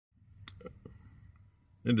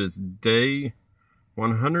It is day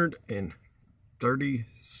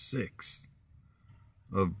 136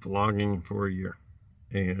 of vlogging for a year.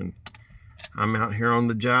 And I'm out here on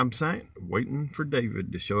the job site waiting for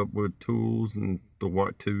David to show up with tools and the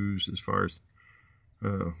what to's as far as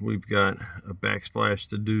we've got a backsplash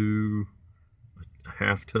to do, a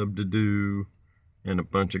half tub to do, and a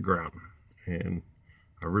bunch of grouting. And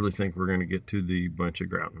I really think we're going to get to the bunch of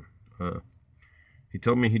grouting. He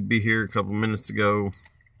told me he'd be here a couple minutes ago.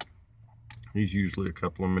 He's usually a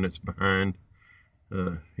couple of minutes behind.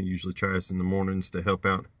 He usually tries in the mornings to help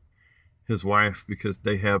out his wife because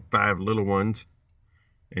they have 5 little ones,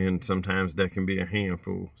 and sometimes that can be a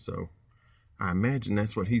handful. So I imagine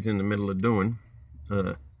that's what he's in the middle of doing.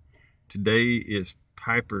 Today is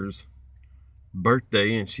Piper's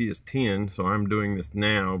birthday, and she is 10, so I'm doing this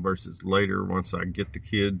now versus later once I get the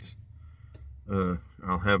kids.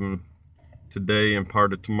 I'll have them today and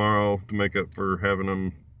part of tomorrow to make up for having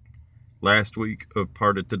them last week of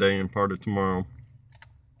part of today and part of tomorrow.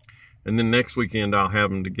 And then next weekend I'll have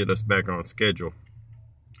them to get us back on schedule.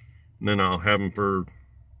 And then I'll have them for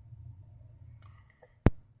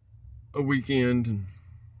a weekend, and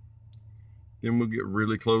then we'll get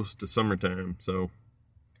really close to summertime. So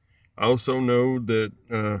I also know that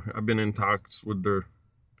I've been in talks with their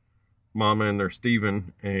mama and their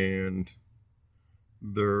Stephen, and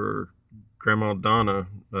their grandma Donna,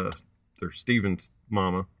 their Stephen's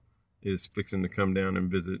mama, is fixing to come down and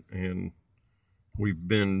visit, and we've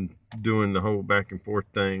been doing the whole back and forth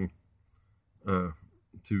thing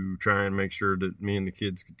to try and make sure that me and the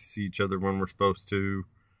kids get to see each other when we're supposed to,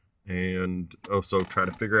 and also try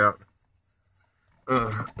to figure out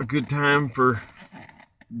a good time for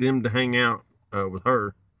them to hang out with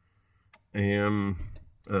her. And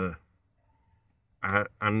I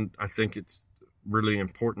think it's really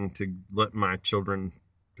important to let my children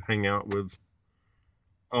hang out with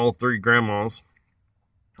all 3 grandmas,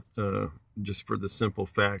 just for the simple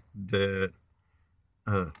fact that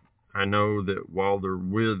I know that while they're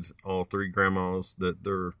with all 3 grandmas, that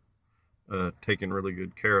they're taken really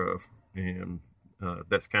good care of, and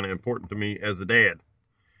that's kind of important to me as a dad.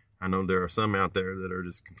 I know there are some out there that are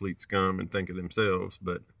just complete scum and think of themselves,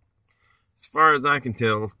 but as far as I can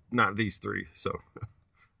tell, not these 3, so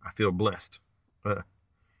I feel blessed. With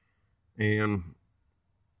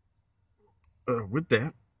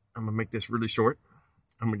that, I'm gonna make this really short.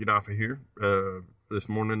 I'm gonna get off of here. This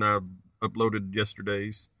morning I uploaded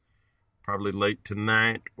yesterday's. Probably late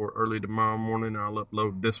tonight or early tomorrow morning I'll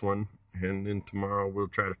upload this one, and then tomorrow we'll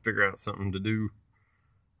try to figure out something to do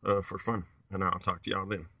for fun, and I'll talk to y'all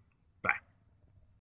then.